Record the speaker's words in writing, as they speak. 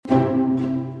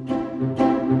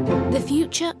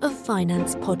Future of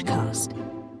Finance podcast,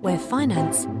 where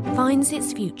finance finds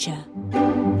its future.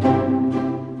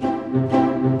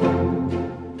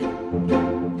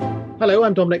 Hello,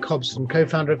 I'm Dominic Hobson,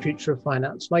 co-founder of Future of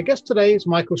Finance. My guest today is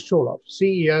Michael Shorloff,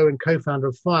 CEO and co-founder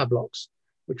of Fireblocks,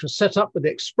 which was set up with the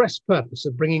express purpose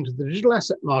of bringing to the digital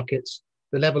asset markets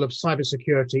the level of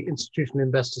cybersecurity institutional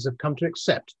investors have come to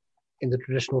accept in the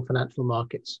traditional financial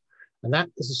markets. And that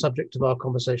is the subject of our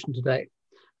conversation today.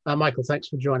 Michael, thanks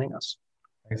for joining us.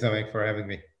 Thanks, Dominic, for having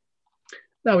me.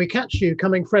 Now, we catch you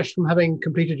coming fresh from having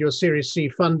completed your Series C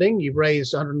funding. You've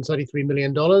raised $133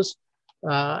 million.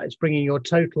 It's bringing your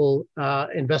total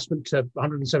investment to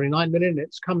 $179 million.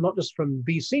 It's come not just from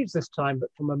VCs this time, but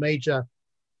from a major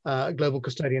global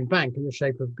custodian bank in the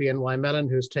shape of BNY Mellon,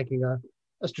 who's taking a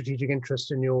strategic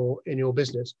interest in your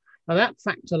business. Now, that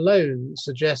fact alone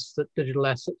suggests that digital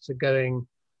assets are going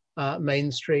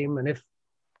mainstream. And if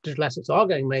digital assets are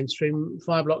going mainstream,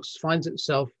 Fireblocks finds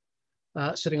itself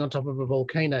sitting on top of a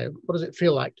volcano. What does it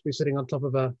feel like to be sitting on top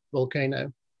of a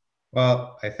volcano?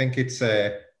 Well, I think it's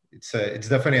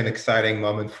definitely an exciting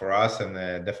moment for us, and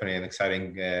definitely an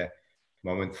exciting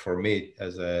moment for me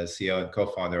as a CEO and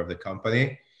co-founder of the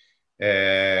company.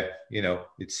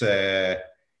 It's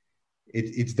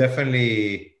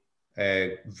definitely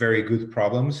very good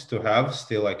problems to have.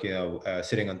 Still,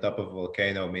 sitting on top of a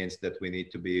volcano means that we need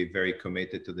to be very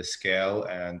committed to the scale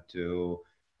and to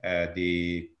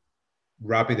the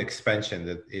rapid expansion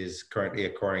that is currently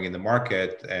occurring in the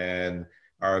market, and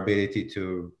our ability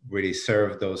to really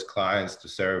serve those clients, to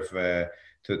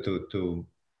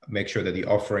make sure that the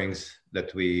offering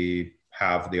that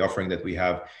we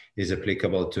have is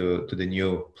applicable to the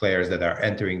new players that are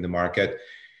entering the market.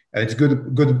 And it's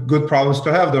good problems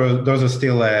to have. Those are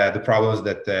still the problems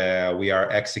that we are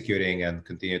executing and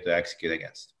continue to execute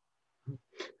against.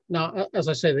 Now, as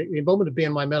I say, the involvement of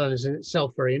BNY Mellon is in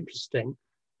itself very interesting.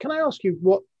 Can I ask you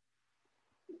what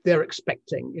they're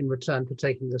expecting in return for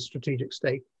taking the strategic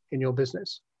stake in your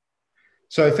business?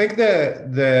 So I think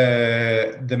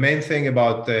the main thing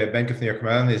about the Bank of New York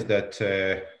Mellon is that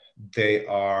they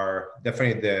are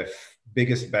definitely the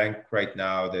biggest bank right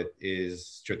now that is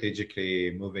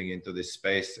strategically moving into this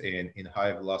space in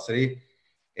high velocity.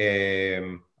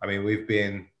 We've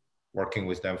been working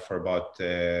with them for about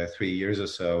 3 years or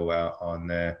so on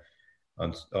the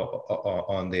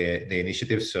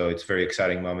initiative. So it's very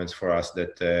exciting moments for us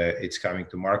that it's coming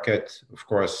to market. Of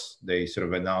course, they sort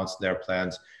of announced their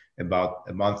plans about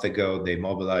a month ago. They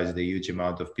mobilized a huge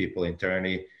amount of people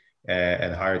internally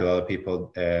and hired a lot of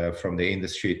people from the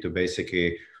industry to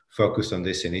basically focus on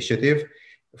this initiative.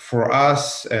 For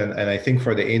us, and I think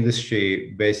for the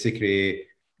industry, basically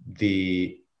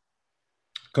the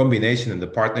combination and the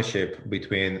partnership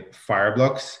between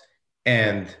Fireblocks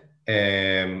and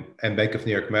Bank of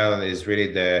New York Mellon is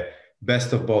really the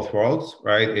best of both worlds,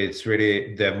 right? It's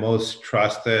really the most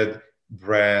trusted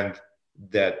brand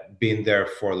that been there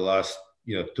for the last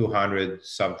 200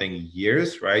 something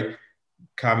years, right?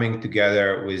 Coming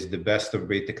together with the best of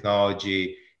breed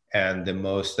technology and the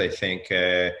most, I think,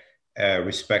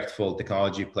 respectful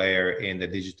technology player in the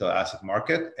digital asset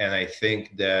market. And I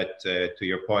think that, to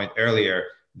your point earlier,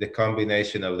 the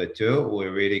combination of the two will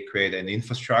really create an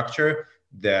infrastructure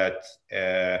that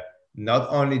not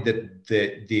only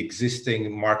the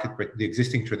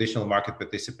existing traditional market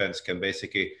participants can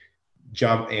basically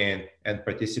jump in and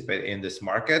participate in this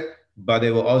market, but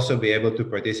they will also be able to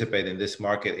participate in this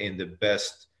market in the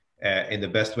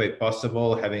best way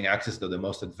possible, having access to the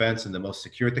most advanced and the most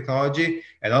secure technology.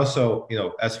 And also,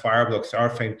 as Fireblocks, our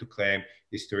claim to claim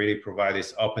is to really provide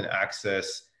this open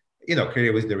access, clearly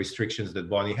with the restrictions that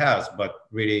Bonnie has, but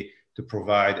really to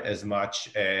provide as much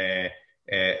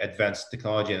advanced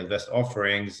technology and advanced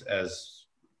offerings as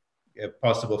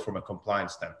possible from a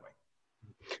compliance standpoint.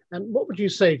 And what would you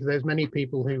say to those many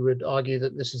people who would argue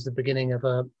that this is the beginning of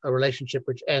a relationship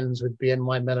which ends with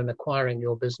BNY Mellon acquiring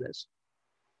your business?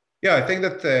 Yeah, I think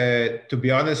that, to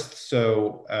be honest,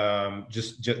 so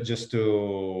just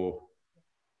to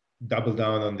double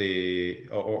down on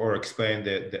or explain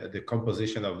the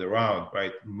composition of the round,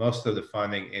 right? Most of the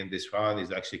funding in this round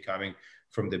is actually coming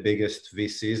from the biggest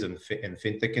VCs and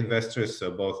fintech investors. So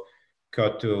both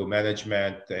Coatue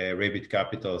Management, Rabbit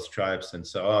Capital, Stripes, and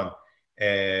so on.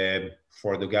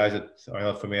 For the guys that are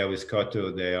not familiar with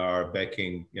Coatue, they are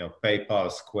backing,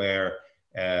 PayPal, Square,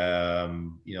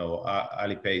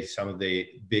 Alipay, some of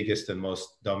the biggest and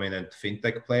most dominant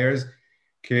fintech players.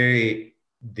 Clearly,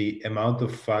 the amount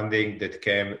of funding that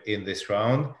came in this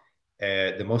round,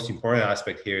 the most important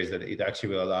aspect here is that it actually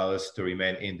will allow us to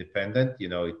remain independent.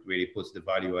 It really puts the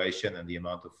valuation and the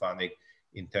amount of funding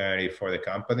internally for the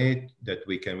company that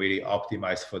we can really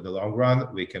optimize for the long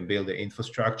run. We can build the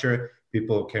infrastructure.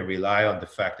 People can rely on the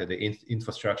fact that the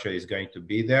infrastructure is going to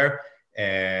be there.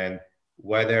 And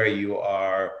whether you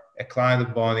are a client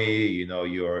of Bonnie,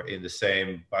 you're in the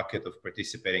same bucket of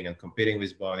participating and competing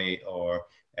with Bonnie, or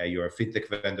you're a fintech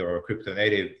vendor or a crypto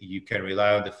native, you can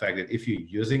rely on the fact that if you're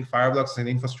using Fireblocks as an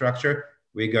infrastructure,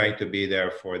 we're going to be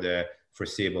there for the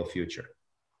foreseeable future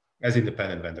as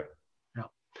independent vendor. Yeah.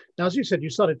 Now, as you said, you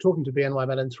started talking to BNY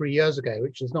Mellon 3 years ago,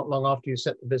 which is not long after you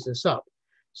set the business up.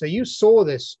 So you saw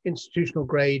this institutional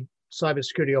grade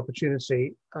cybersecurity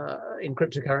opportunity in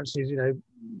cryptocurrencies,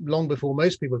 long before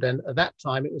most people did. At that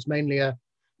time, it was mainly a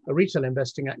retail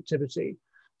investing activity.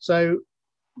 So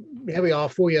here we are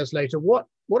 4 years later. What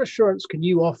assurance can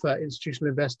you offer institutional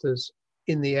investors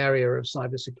in the area of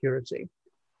cybersecurity?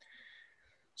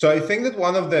 So I think that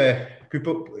one of the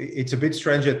people, it's a bit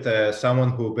strange that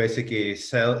someone who basically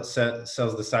sells the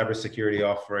cybersecurity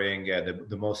offering,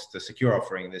 the most secure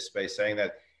offering in this space, saying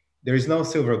that there is no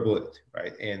silver bullet,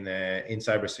 right, in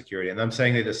cybersecurity. And I'm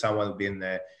saying it as someone who's been,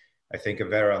 I think, a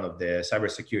veteran of the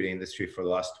cybersecurity industry for the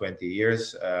last 20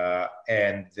 years.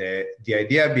 And the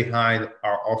idea behind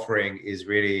our offering is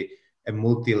really a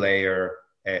multi-layer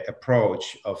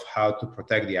approach of how to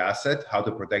protect the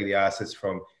assets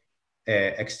from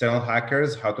external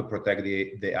hackers, how to protect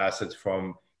the assets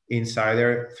from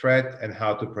insider threat, and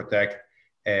how to protect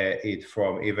it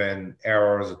from even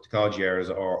errors, technology errors,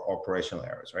 or operational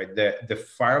errors, right? The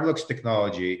Fireblocks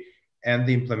technology and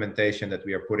the implementation that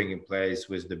we are putting in place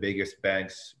with the biggest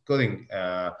banks, including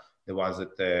the ones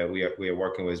that we are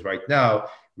working with right now,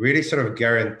 really sort of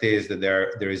guarantees that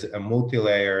there is a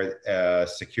multi-layered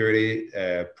security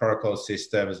protocol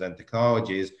systems and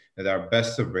technologies that are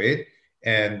best of breed.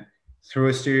 And through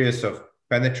a series of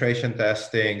penetration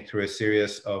testing, through a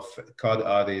series of code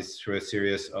audits, through a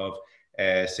series of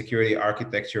security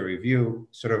architecture review,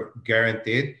 sort of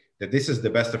guaranteed that this is the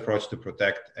best approach to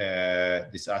protect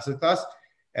this asset class.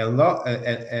 And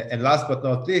last but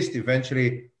not least,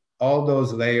 eventually all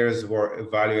those layers were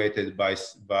evaluated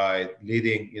by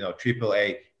leading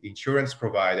AAA insurance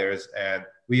providers. And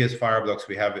we as Fireblocks,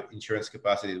 we have insurance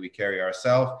capacity that we carry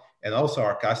ourselves. And also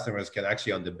our customers can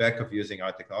actually, on the back of using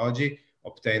our technology,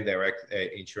 obtain direct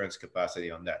insurance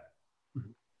capacity on that.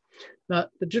 Now,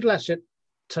 the digital asset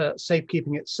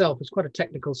safekeeping itself is quite a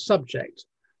technical subject,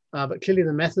 but clearly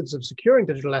the methods of securing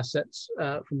digital assets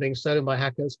from being stolen by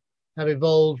hackers have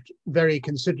evolved very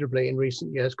considerably in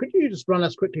recent years. Could you just run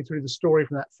us quickly through the story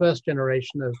from that first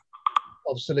generation of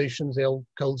solutions, the old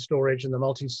cold storage and the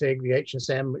multi-sig, the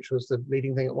HSM, which was the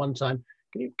leading thing at one time?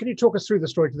 Can you talk us through the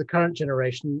story to the current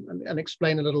generation and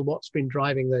explain a little what's been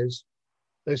driving those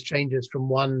changes from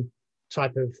one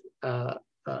type of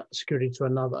security to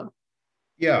another?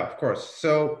 Yeah, of course.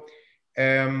 So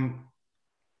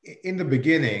in the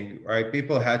beginning, right,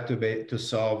 people had to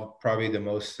solve probably the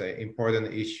most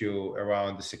important issue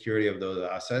around the security of those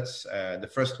assets. The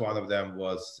first one of them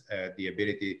was the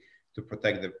ability to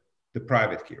protect the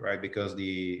private key, right? Because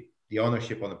the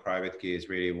ownership on the private key is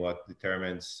really what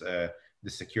determines the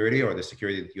security or the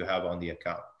security that you have on the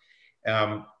account.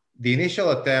 The initial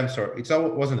attempts, or it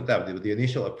wasn't attempt, the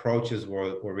initial approaches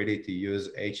were really to use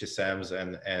HSMs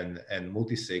and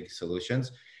multi-sig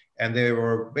solutions. And they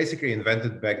were basically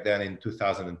invented back then in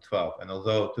 2012. And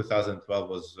although 2012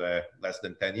 was less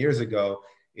than 10 years ago,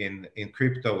 in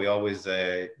crypto, we always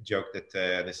joke that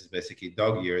this is basically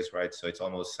dog years, right? So it's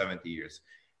almost 70 years,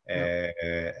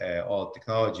 all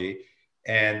technology.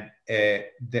 And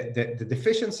the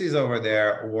deficiencies over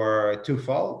there were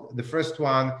twofold. The first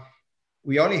one,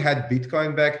 we only had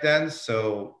Bitcoin back then.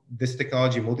 So this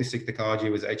technology, multi-sig technology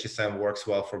with HSM, works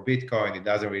well for Bitcoin. It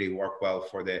doesn't really work well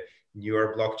for the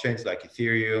newer blockchains like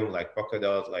Ethereum, like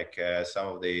Polkadot, like some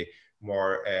of the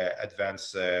more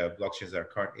advanced blockchains that are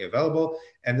currently available.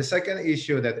 And the second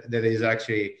issue that is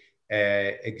actually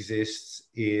exists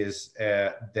is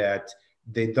that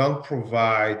they don't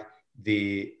provide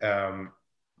the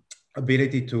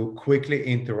ability to quickly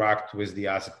interact with the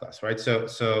asset class, right?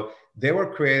 So they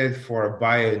were created for a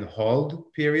buy and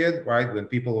hold period, right? When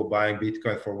people were buying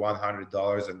Bitcoin for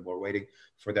 $100 and were waiting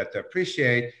for that to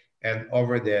appreciate. And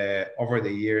over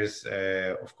the years,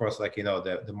 of course,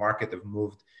 the market have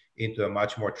moved into a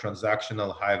much more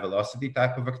transactional, high velocity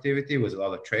type of activity with a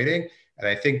lot of trading. And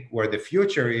I think where the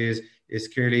future is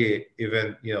clearly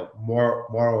even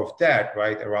more of that,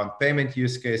 right? Around payment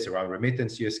use case, around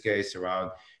remittance use case,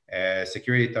 around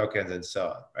security tokens, and so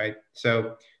on, right?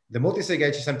 So the multi-sig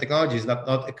HSM technology is not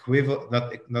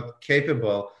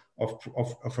capable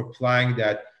of applying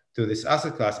that to this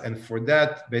asset class. And for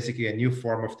that, basically a new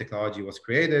form of technology was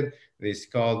created. It's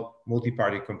called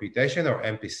multi-party computation, or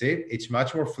MPC. It's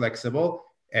much more flexible.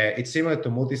 It's similar to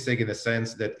multisig in the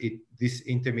sense that it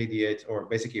disintermediates, or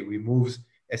basically removes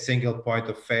a single point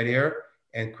of failure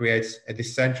and creates a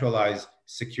decentralized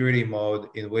security mode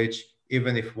in which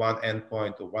even if one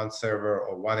endpoint or one server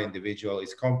or one individual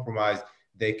is compromised,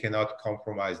 they cannot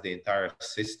compromise the entire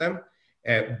system.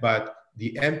 But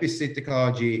the MPC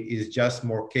technology is just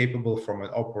more capable from an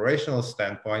operational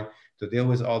standpoint to deal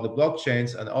with all the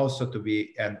blockchains, and also to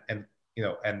be and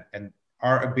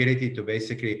our ability to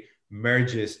basically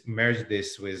merge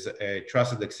this with a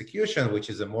trusted execution, which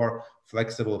is a more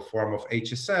flexible form of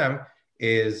HSM,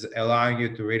 is allowing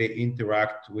you to really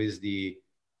interact with the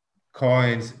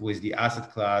coins, with the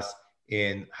asset class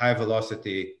in high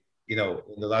velocity. In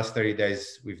the last 30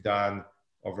 days, we've done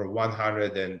over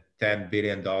 $110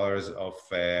 billion of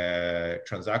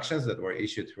transactions that were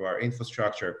issued through our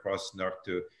infrastructure across north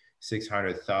to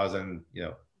 600,000,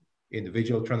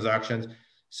 individual transactions.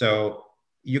 So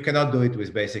you cannot do it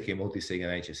with basically multisig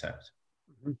and HSMs.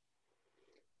 Mm-hmm.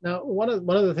 Now, one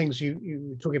of the things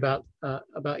you talk about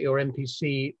your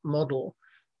MPC model,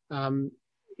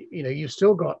 you've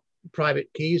still got private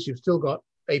keys, you've still got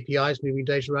APIs moving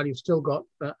data around, you've still got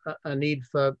a need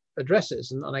for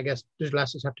addresses, and I guess digital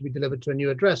assets have to be delivered to a new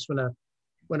address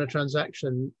when a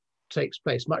transaction takes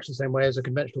place, much the same way as a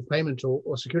conventional payment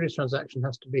or securities transaction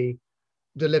has to be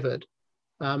delivered.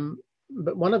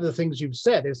 But one of the things you've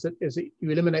said is that you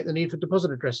eliminate the need for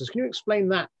deposit addresses. Can you explain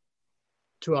that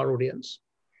to our audience?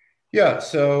 Yeah,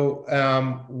 so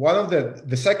one of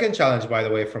the second challenge, by the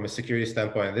way, from a security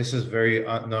standpoint, and this is very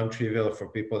non-trivial for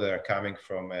people that are coming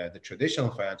from the traditional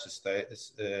financial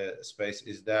space,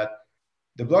 is that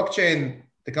the blockchain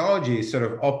technology is sort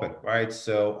of open, right?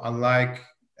 So unlike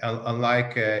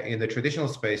in the traditional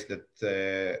space that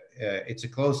it's a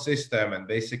closed system, and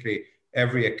basically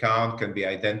every account can be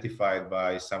identified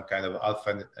by some kind of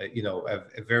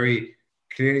a very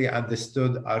clearly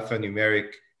understood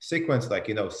alphanumeric sequence, like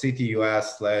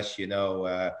CTUS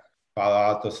 / Palo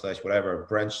Alto / whatever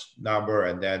branch number,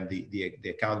 and then the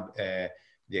account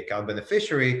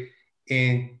beneficiary.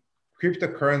 In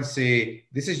cryptocurrency,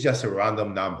 this is just a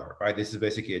random number, right? This is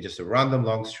basically just a random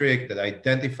long string that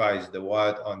identifies the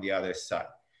wallet on the other side.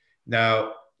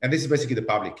 Now, and this is basically the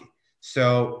public key.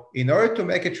 So in order to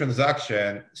make a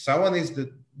transaction, someone is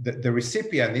the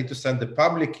recipient need to send the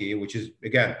public key, which is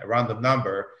again a random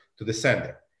number, to the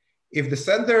sender. If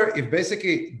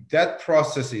basically that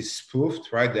process is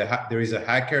spoofed, right? There is a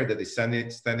hacker that is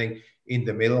standing in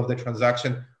the middle of the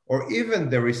transaction, or even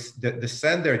the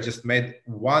sender just made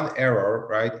one error,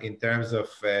 right? In terms of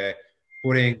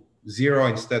putting 0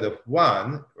 instead of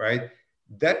 1, right?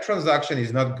 That transaction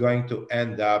is not going to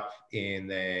end up in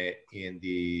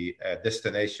the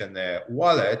destination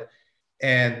wallet.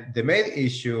 And the main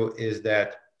issue is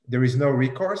that there is no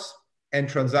recourse, and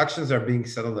transactions are being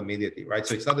settled immediately, right?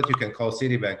 So it's not that you can call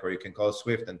Citibank or you can call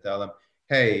Swift and tell them,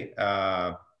 hey,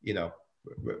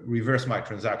 reverse my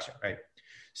transaction, right?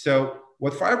 So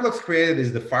what Fireblocks created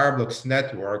is the Fireblocks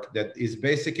network that is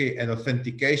basically an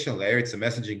authentication layer. It's a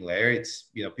messaging layer. It's,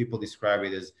 people describe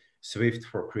it as Swift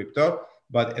for crypto,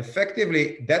 but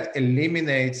effectively that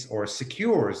eliminates or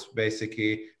secures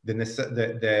basically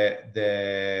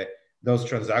those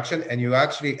transactions. And you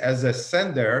actually, as a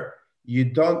sender, you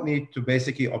don't need to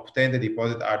basically obtain the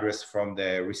deposit address from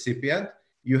the recipient.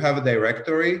 You have a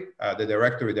directory. The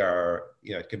directory, there are,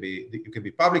 it can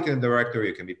be public in the directory,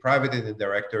 it can be private in the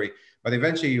directory, but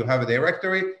eventually you have a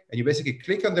directory, and you basically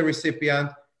click on the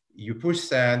recipient, you push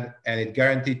send, and it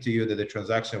guaranteed to you that the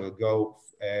transaction will go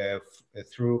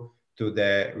through to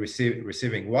the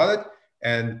receiving wallet.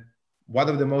 And one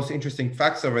of the most interesting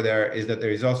facts over there is that there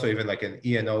is also even like an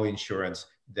E&O insurance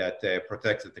that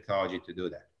protects the technology to do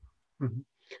that. Mm-hmm.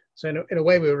 So in a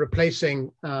way, we're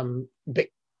replacing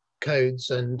BIC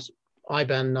codes and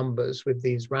IBAN numbers with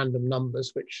these random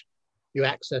numbers, which you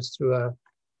access through a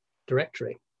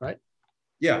directory, right?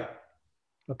 Yeah.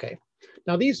 Okay.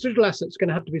 Now, these digital assets are going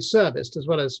to have to be serviced as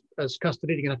well as custodied.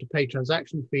 You're going to have to pay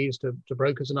transaction fees to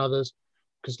brokers and others,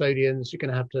 custodians. You're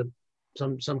going to have to,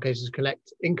 some cases,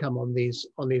 collect income on these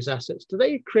assets. Do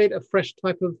they create a fresh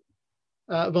type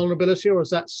of vulnerability, or is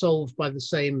that solved by the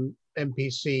same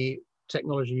MPC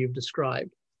technology you've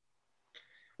described?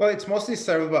 Well, it's mostly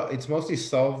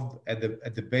solved at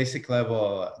the basic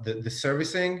level. The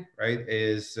servicing, right,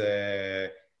 is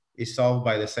solved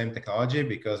by the same technology,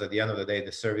 because at the end of the day,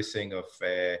 the servicing of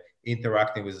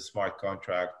interacting with a smart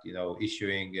contract,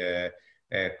 issuing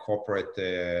corporate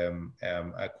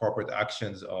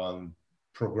actions on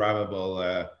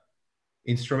programmable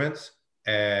instruments,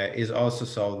 is also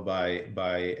solved by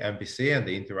MPC and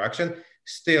the interaction.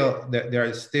 Still, there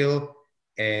are still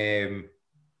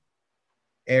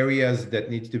areas that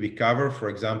need to be covered. For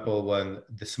example, when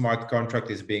the smart contract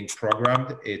is being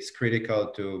programmed, it's critical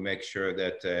to make sure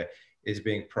that it's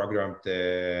being programmed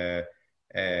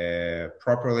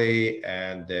properly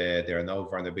and there are no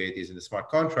vulnerabilities in the smart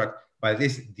contract, but at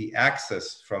least the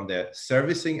access from the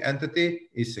servicing entity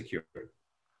is secured.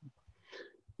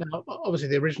 Now, obviously,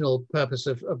 the original purpose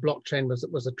of blockchain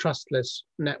was a trustless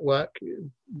network.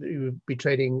 You would be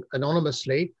trading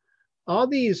anonymously. Are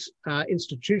these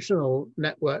institutional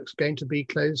networks going to be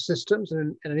closed systems?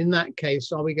 And in that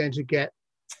case, are we going to get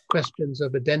questions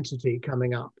of identity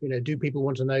coming up? You know, do people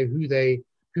want to know who they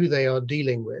are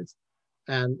dealing with?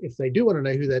 And if they do want to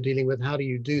know who they're dealing with, how do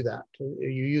you do that? Are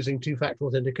you using two-factor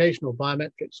authentication or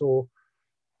biometrics, or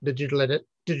digital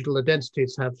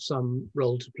identities have some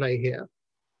role to play here?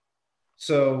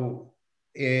 So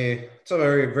it's a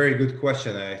very, very good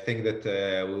question. I think that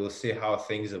we will see how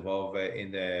things evolve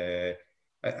in the.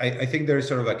 I think there's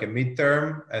sort of like a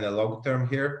midterm and a long term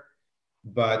here,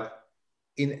 but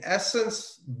in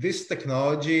essence, this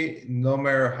technology, no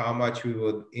matter how much we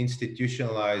would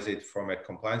institutionalize it from a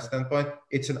compliance standpoint,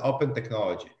 it's an open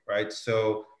technology, right?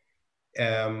 So,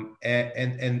 and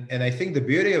I think the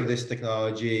beauty of this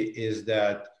technology is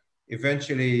that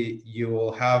eventually you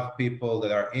will have people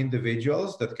that are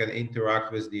individuals that can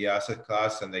interact with the asset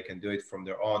class, and they can do it from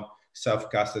their own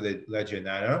self-custody ledger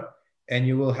nano. And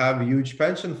you will have huge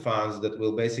pension funds that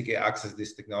will basically access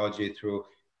this technology through,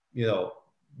 you know,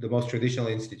 the most traditional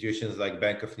institutions like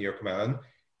Bank of New York Mellon.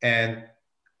 And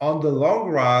on the long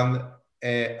run,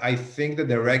 I think that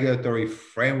the regulatory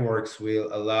frameworks will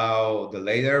allow the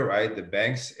later, right, the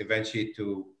banks eventually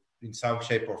to, in some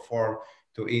shape or form,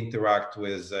 to interact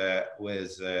with the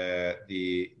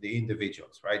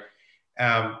individuals, right?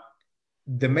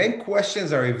 The main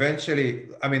questions are eventually,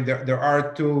 I mean, there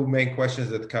are two main questions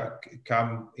that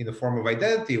come in the form of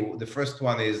identity. The first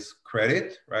one is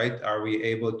credit, right? Are we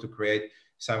able to create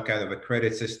some kind of a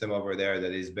credit system over there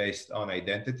that is based on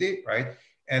identity, right?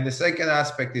 And the second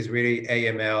aspect is really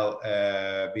AML,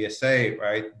 BSA,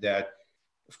 right? That,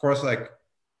 of course, like,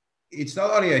 it's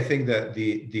not only, I think, that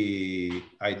the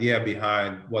idea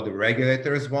behind what the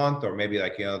regulators want, or maybe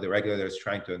like, you know, the regulators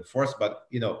trying to enforce, but,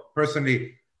 you know,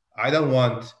 personally, I don't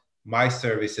want my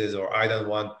services, or I don't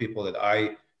want people that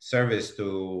I service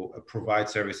to provide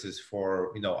services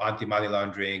for, you know, anti-money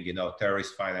laundering, you know,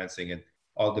 terrorist financing and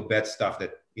all the bad stuff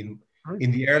that in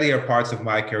the earlier parts of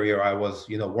my career, I was,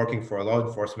 you know, working for law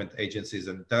enforcement agencies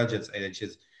and intelligence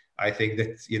agencies. I think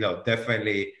that, you know,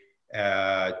 definitely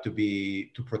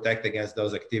to protect against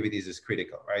those activities is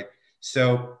critical, right?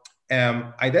 So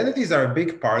identities are a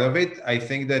big part of it. I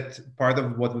think that part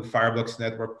of what the Fireblocks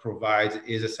network provides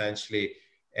is essentially,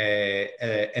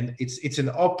 and it's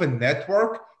an open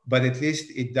network, but at least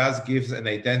it does give an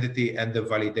identity and the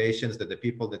validations that the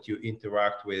people that you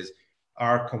interact with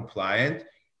are compliant.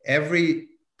 Every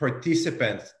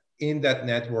participant in that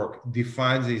network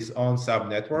defines his own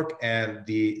sub-network, and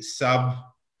the sub,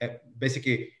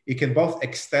 basically, it can both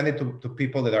extend it to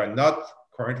people that are not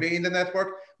currently in the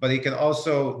network, but it can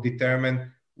also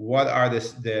determine what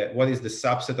is the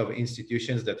subset of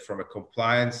institutions that, from a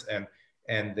compliance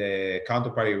and the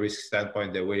counterparty risk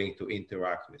standpoint, they're willing to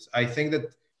interact with. I think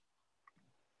that,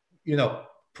 you know,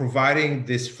 providing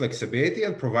this flexibility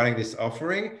and providing this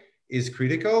offering is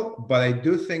critical, but I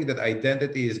do think that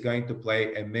identity is going to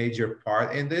play a major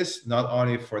part in this, not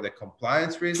only for the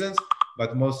compliance reasons,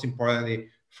 but most importantly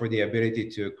for the ability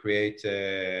to create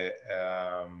a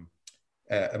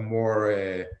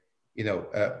more,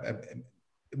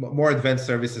 more advanced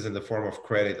services in the form of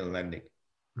credit and lending.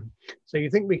 So you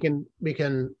think we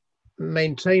can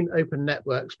maintain open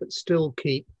networks, but still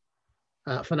keep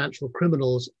financial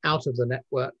criminals out of the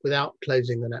network without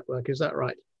closing the network? Is that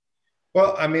right?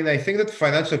 Well, I mean, I think that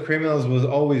financial criminals will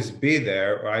always be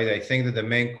there, right? I think that the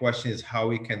main question is how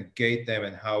we can gate them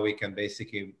and how we can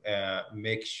basically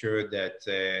make sure that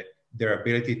their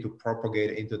ability to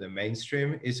propagate into the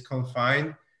mainstream is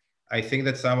confined. I think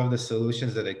that some of the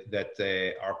solutions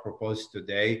that are proposed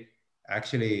today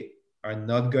actually are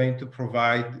not going to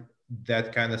provide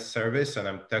that kind of service. And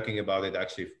I'm talking about it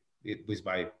actually with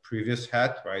my previous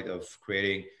hat, right, of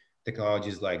creating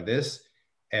technologies like this.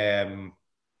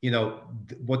 You know,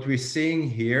 what we're seeing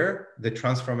here, the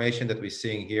transformation that we're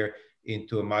seeing here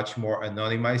into a much more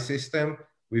anonymized system,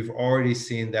 we've already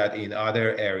seen that in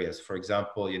other areas. For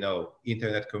example, you know,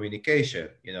 internet communication,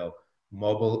 you know,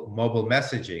 mobile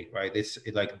messaging, right? It's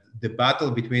like the battle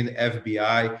between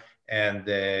FBI and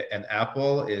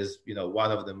Apple is, you know,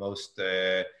 one of the most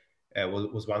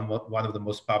was one of the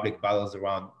most public battles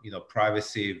around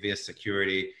privacy via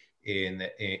security in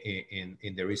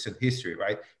the recent history,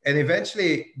 right? And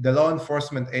eventually, the law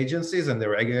enforcement agencies and the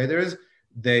regulators,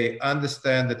 they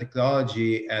understand the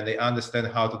technology and they understand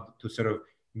how to sort of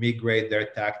migrate their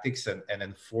tactics and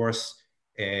enforce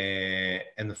the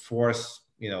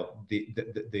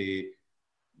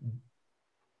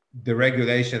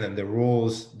regulation and the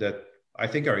rules that I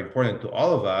think are important to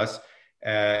all of us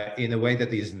in a way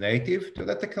that is native to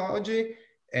the technology.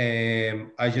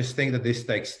 I just think that this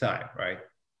takes time, right?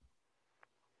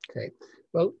 Okay.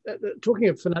 Well, talking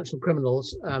of financial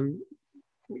criminals,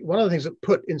 one of the things that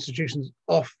put institutions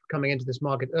off coming into this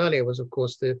market earlier was, of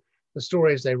course, the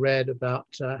stories they read about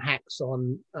hacks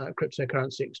on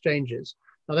cryptocurrency exchanges.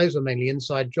 Now, those were mainly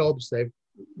inside jobs. They're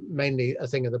mainly a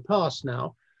thing of the past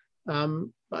now.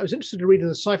 I was interested to read in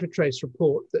the CipherTrace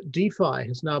report that DeFi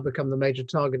has now become the major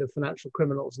target of financial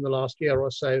criminals in the last year or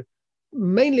so,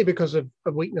 mainly because of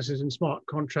weaknesses in smart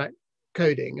contract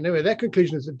coding. And anyway, their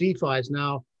conclusion is that DeFi is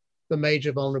now the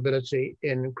major vulnerability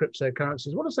in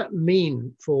cryptocurrencies. What does that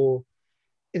mean for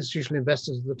institutional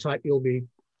investors of the type you'll be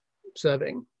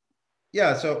serving?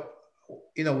 Yeah, so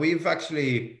we've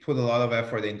actually put a lot of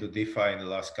effort into DeFi in the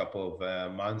last couple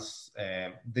of months.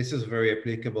 This is very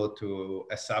applicable to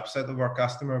a subset of our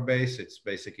customer base. It's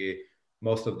basically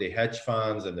most of the hedge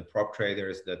funds and the prop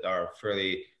traders that are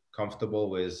fairly comfortable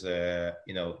with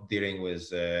dealing with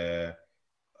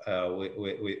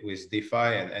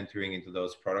DeFi and entering into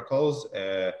those protocols.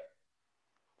 The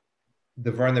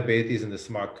vulnerabilities in the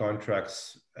smart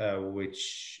contracts,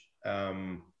 which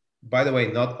by the way,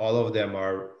 not all of them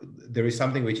are. There is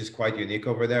something which is quite unique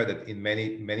over there that in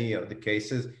many of the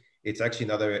cases, it's actually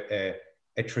not a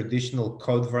traditional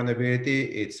code vulnerability.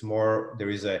 It's more, there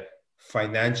is a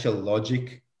financial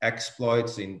logic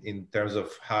exploits in terms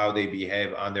of how they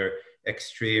behave under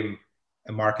extreme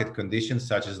market conditions,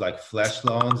 such as like flash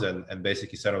loans and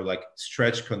basically sort of like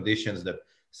stretch conditions that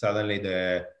suddenly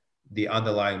the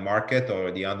underlying market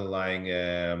or the underlying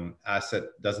asset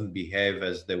doesn't behave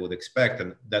as they would expect.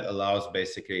 And that allows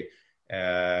basically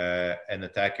an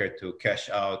attacker to cash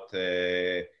out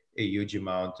a huge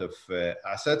amount of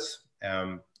assets.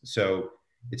 So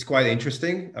it's quite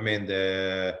interesting. I mean,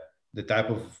 the type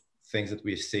of things that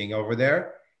we're seeing over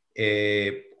there.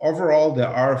 Overall, there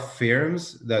are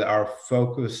firms that are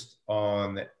focused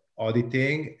on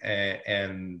auditing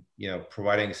and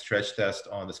providing stretch tests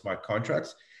on the smart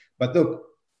contracts. But look,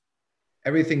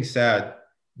 everything said,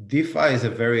 DeFi is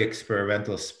a very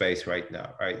experimental space right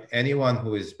now, right? Anyone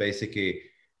who is basically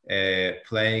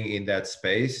playing in that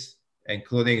space,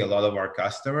 including a lot of our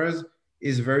customers,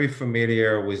 is very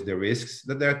familiar with the risks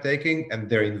that they're taking, and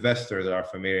their investors are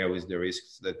familiar with the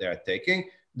risks that they're taking.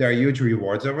 There are huge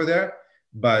rewards over there,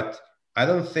 but I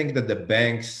don't think that the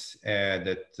banks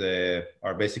that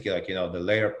are basically like, the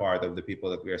layer part of the people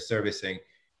that we are servicing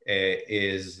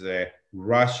is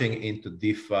rushing into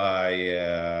DeFi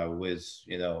with,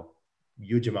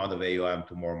 huge amount of AUM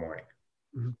tomorrow morning.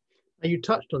 Mm-hmm. And you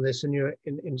touched on this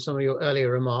in some of your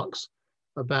earlier remarks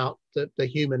about the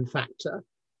human factor.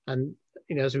 And,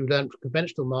 as we've learned from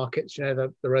conventional markets,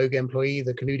 the rogue employee,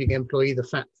 the colluding employee, the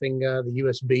fat finger, the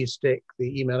USB stick,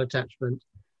 the email attachment,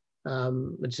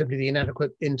 and simply the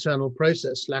inadequate internal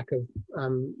process, lack of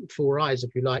four eyes,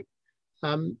 if you like.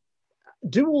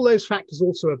 Do all those factors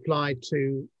also apply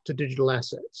to digital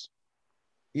assets?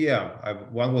 Yeah,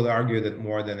 one would argue that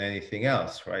more than anything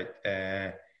else, right?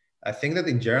 I think that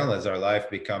in general, as our life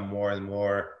become more and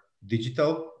more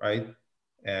digital, right?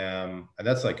 And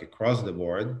that's like across the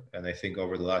board. And I think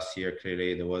over the last year,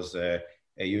 clearly there was a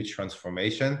huge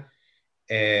transformation.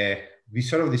 We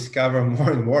sort of discover more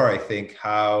and more, I think,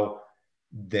 how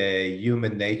the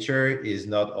human nature is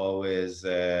not always,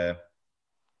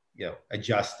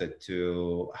 adjusted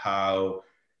to how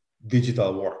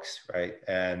digital works, right?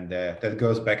 And that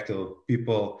goes back to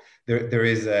people. There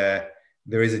is a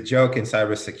joke in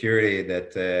cybersecurity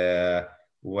that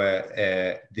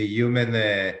where the human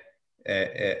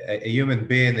a human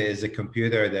being is a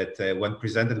computer that when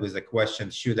presented with a question,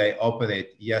 should I open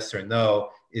it, yes or no,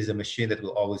 is a machine that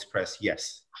will always press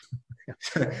yes.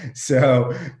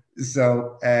 so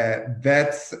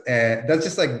that's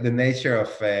just like the nature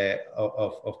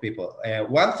of people.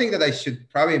 One thing that I should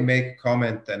probably make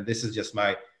comment, and this is just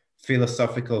my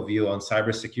philosophical view on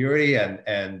cybersecurity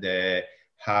and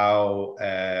how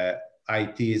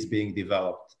IT is being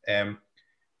developed.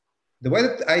 The way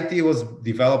that IT was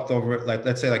developed over,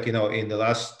 let's say, in the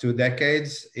last 2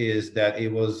 decades, is that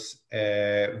it was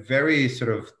very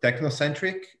sort of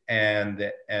technocentric,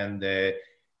 and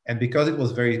because it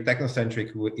was very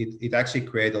technocentric, it actually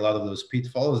created a lot of those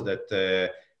pitfalls that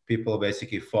people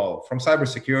basically fall from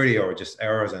cybersecurity or just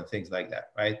errors and things like that,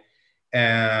 right?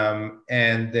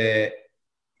 And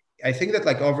I think that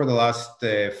like over the last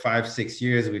 5-6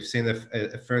 years, we've seen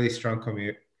a fairly strong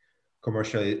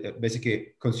commercial, basically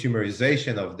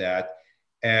consumerization of that.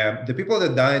 The people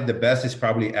that done it the best is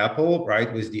probably Apple, right?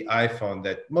 With the iPhone,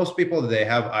 that most people, they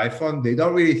have iPhone, they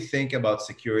don't really think about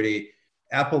security.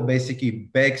 Apple basically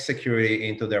bakes security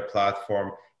into their platform.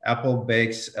 Apple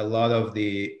bakes a lot of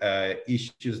the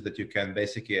issues that you can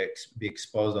basically be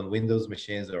exposed on Windows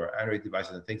machines or Android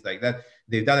devices and things like that.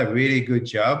 They've done a really good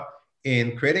job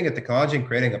in creating a technology and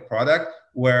creating a product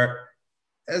where,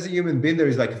 as a human being,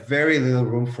 there is like very little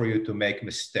room for you to make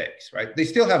mistakes, right? They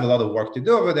still have a lot of work to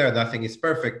do over there. Nothing is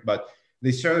perfect, but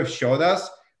they sort of showed us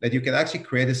that you can actually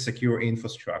create a secure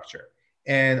infrastructure.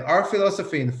 And our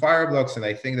philosophy in Fireblocks, and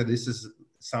I think that this is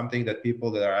something that people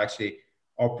that are actually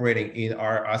operating in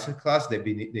our asset class, they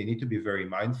need to be very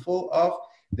mindful of,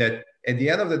 that at the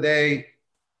end of the day,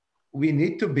 we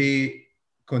need to be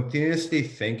continuously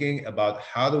thinking about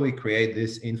how do we create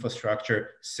this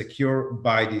infrastructure secure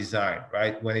by design,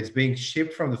 right? When it's being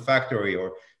shipped from the factory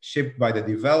or shipped by the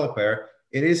developer,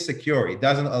 it is secure. It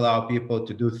doesn't allow people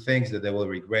to do things that they will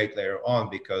regret later on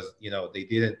because, you know, they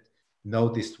didn't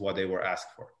notice what they were asked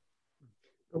for.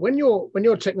 When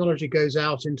your technology goes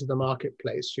out into the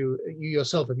marketplace, you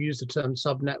yourself have used the term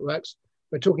subnetworks.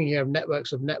 We're talking here of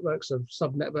networks of networks of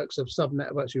subnetworks of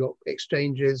subnetworks. You've got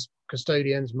exchanges,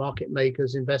 custodians, market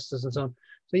makers, investors, and so on.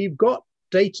 So you've got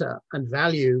data and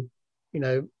value, you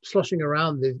know, sloshing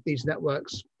around these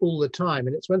networks all the time.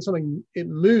 And it's when something it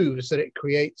moves that it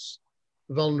creates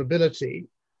vulnerability,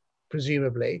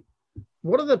 presumably.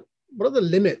 What are the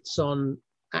limits on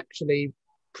actually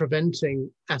preventing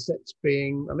assets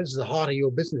being? I mean, this is the heart of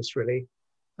your business, really.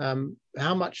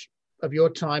 How much of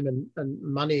your time and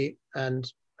money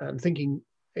and thinking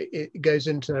it goes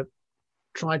into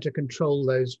trying to control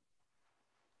those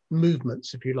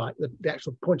movements, if you like, the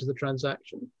actual point of the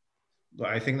transaction? Well,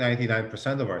 I think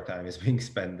 99% of our time is being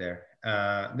spent there.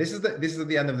 This is at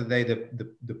the end of the day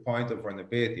the point of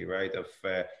vulnerability, right? Of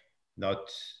not.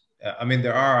 I mean,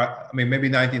 maybe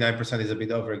 99% is a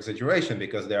bit over exaggeration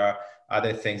because there are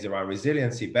other things around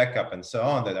resiliency, backup, and so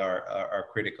on that are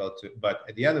critical to. But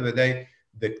at the end of the day,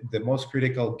 the most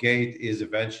critical gate is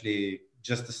eventually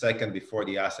just a second before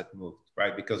the asset moved,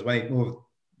 right? Because when it moved,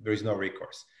 there is no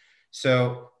recourse.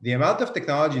 So the amount of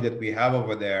technology that we have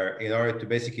over there in order to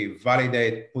basically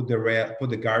validate, put the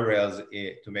guardrails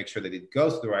to make sure that it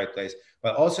goes to the right place,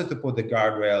 but also to put the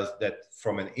guardrails that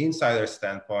from an insider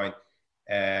standpoint,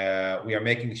 we are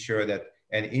making sure that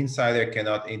an insider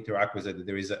cannot interact with it, that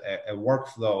there is a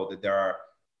workflow,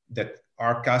 that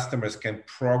our customers can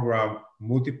program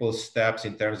multiple steps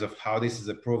in terms of how this is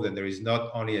approved, and there is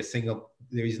not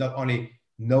only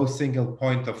no single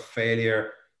point of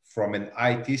failure from an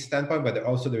IT standpoint, but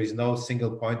also there is no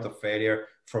single point of failure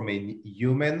from a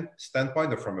human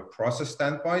standpoint or from a process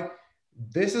standpoint.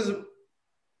 This is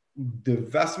the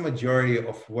vast majority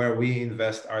of where we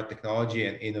invest our technology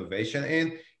and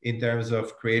innovation in terms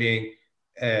of creating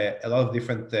a lot of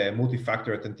different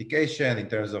multi-factor authentication, in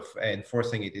terms of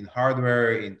enforcing it in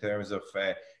hardware, in terms of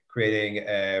creating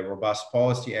robust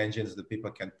policy engines that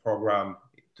people can program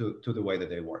to the way that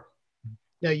they work.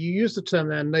 Now, you use the term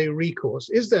there, no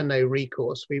recourse. Is there no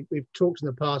recourse? We've talked in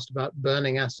the past about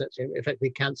burning assets,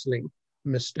 effectively cancelling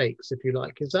mistakes, if you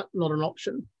like. Is that not an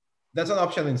option? That's an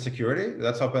option in security.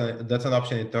 That's an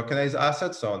option in tokenized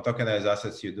assets. So on tokenized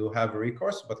assets, you do have a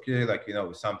recourse, but clearly, like, you know,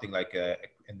 with something like a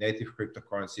native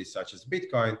cryptocurrency such as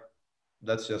Bitcoin,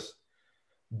 that's just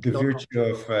the virtue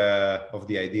of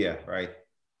the idea, right?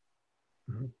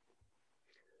 Mm-hmm.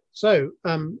 So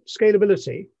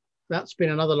scalability, that's been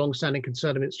another long-standing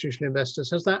concern of institutional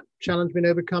investors. Has that challenge been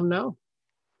overcome now?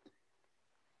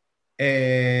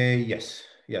 Yes.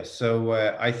 So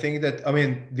I think that, I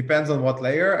mean, depends on what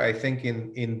layer. I think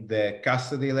in the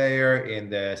custody layer, in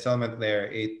the settlement layer,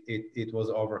 it was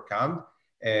overcome.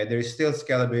 There is still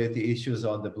scalability issues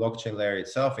on the blockchain layer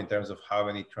itself in terms of how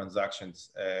many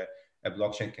transactions a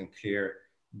blockchain can clear.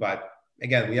 But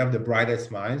again, we have the brightest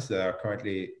minds that are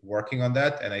currently working on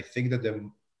that. And I think that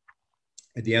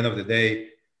at the end of the day,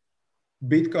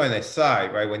 Bitcoin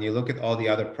aside, right, when you look at all the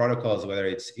other protocols, whether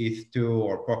it's ETH2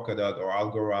 or Polkadot or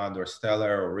Algorand or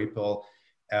Stellar or Ripple,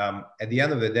 at the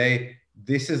end of the day,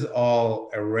 this is all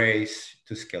a race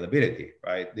to scalability,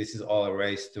 right? This is all a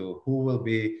race to who will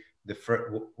be the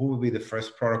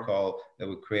first protocol that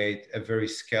will create a very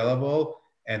scalable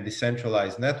and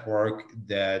decentralized network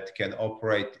that can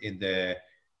operate in the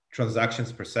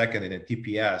transactions per second in a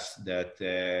TPS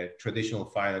that traditional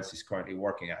finance is currently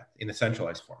working at in a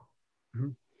centralized form.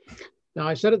 Mm-hmm. Now,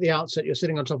 I said at the outset, you're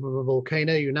sitting on top of a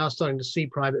volcano. You're now starting to see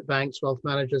private banks, wealth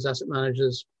managers, asset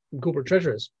managers, and corporate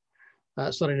treasurers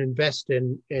starting to invest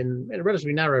in a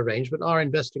relatively narrow range, but are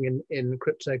investing in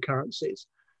cryptocurrencies.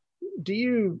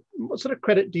 What sort of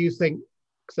credit do you think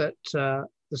that the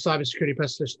cybersecurity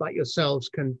specialists like yourselves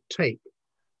can take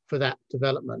for that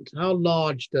development? How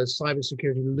large does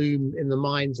cybersecurity loom in the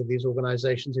minds of these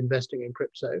organizations investing in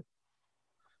crypto?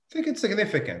 I think it's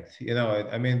significant.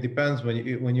 I mean, it depends.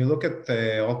 When you look at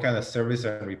all kind of service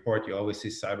and report, you always see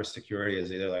cybersecurity as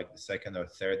either like the second or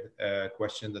third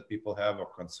question that people have or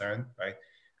concern, right?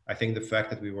 I think the fact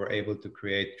that we were able to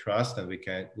create trust and we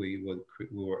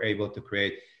were able to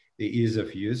create the ease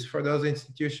of use for those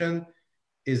institutions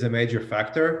is a major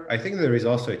factor. I think there is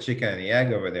also a chicken and the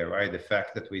egg over there, right? The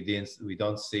fact that we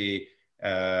don't see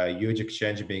a huge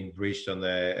exchange being breached on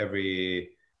every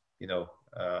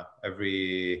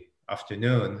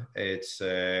afternoon. It's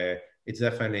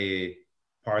definitely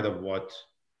part of what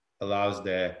allows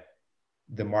the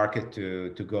market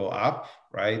to go up,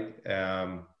 right?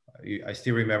 I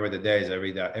still remember the days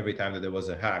every time that there was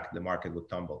a hack, the market would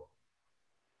tumble.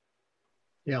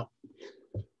 Yeah.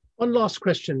 One last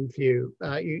question for you.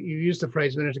 You used the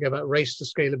phrase a minute ago about race to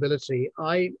scalability.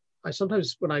 I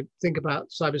sometimes, when I think about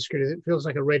cybersecurity, it feels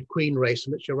like a Red Queen race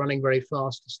in which you're running very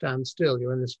fast to stand still.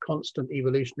 You're in this constant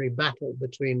evolutionary battle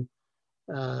between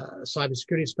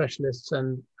cybersecurity specialists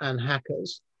and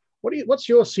hackers. What's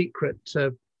your secret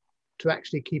to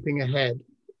actually keeping ahead,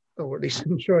 or at least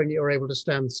ensuring you're able to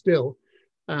stand still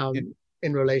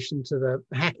in relation to the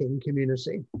hacking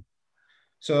community?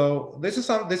 So this is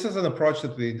an approach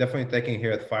that we're definitely taking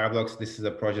here at Fireblocks. This is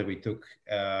a project we took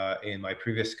in my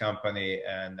previous company,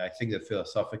 and I think that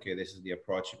philosophically, this is the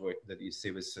approach that you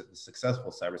see with the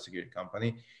successful cybersecurity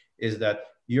company, is that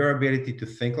your ability to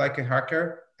think like a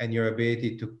hacker and your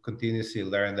ability to continuously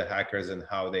learn the hackers and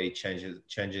how they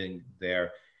changing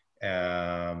their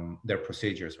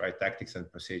procedures, right? Tactics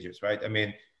and procedures, right? I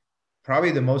mean, probably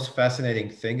the most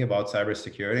fascinating thing about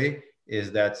cybersecurity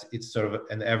is that it's sort of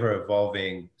an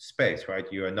ever-evolving space,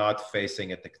 right? You are not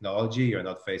facing a technology, you're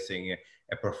not facing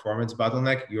a performance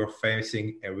bottleneck, you're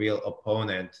facing a real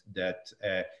opponent that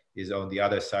is on the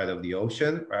other side of the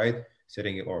ocean, right?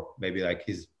 Sitting, or maybe like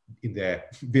he's in the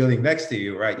building next to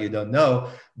you, right? You don't know,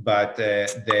 but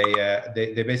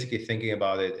they're basically thinking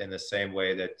about it in the same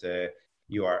way that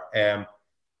you are.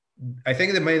 I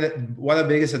think one of the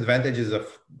biggest advantages of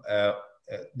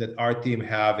that our team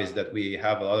have is that we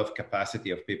have a lot of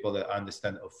capacity of people that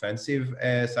understand offensive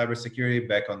cybersecurity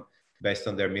based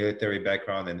on their military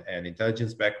background and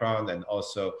intelligence background, and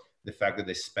also the fact that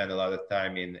they spend a lot of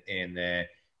time in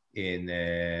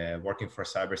working for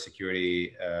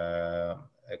cybersecurity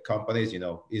companies.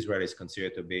 Israel is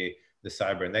considered to be the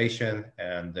cyber nation,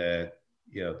 and there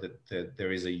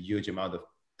is a huge amount of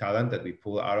talent that we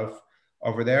pull out of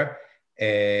over there.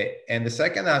 And the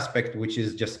second aspect, which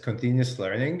is just continuous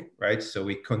learning, right? So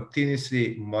we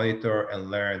continuously monitor and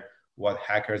learn what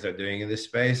hackers are doing in this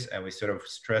space, and we sort of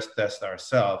stress test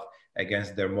ourselves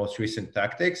against their most recent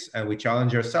tactics, and we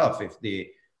challenge ourselves if the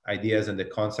ideas and the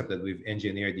concept that we've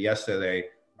engineered yesterday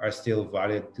are still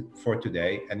valid for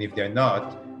today, and if they're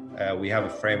not, we have a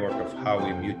framework of how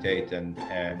we mutate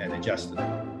and adjust to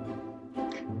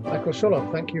them. Michael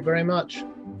Sholoff, thank you very much.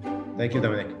 Thank you,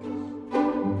 Dominic.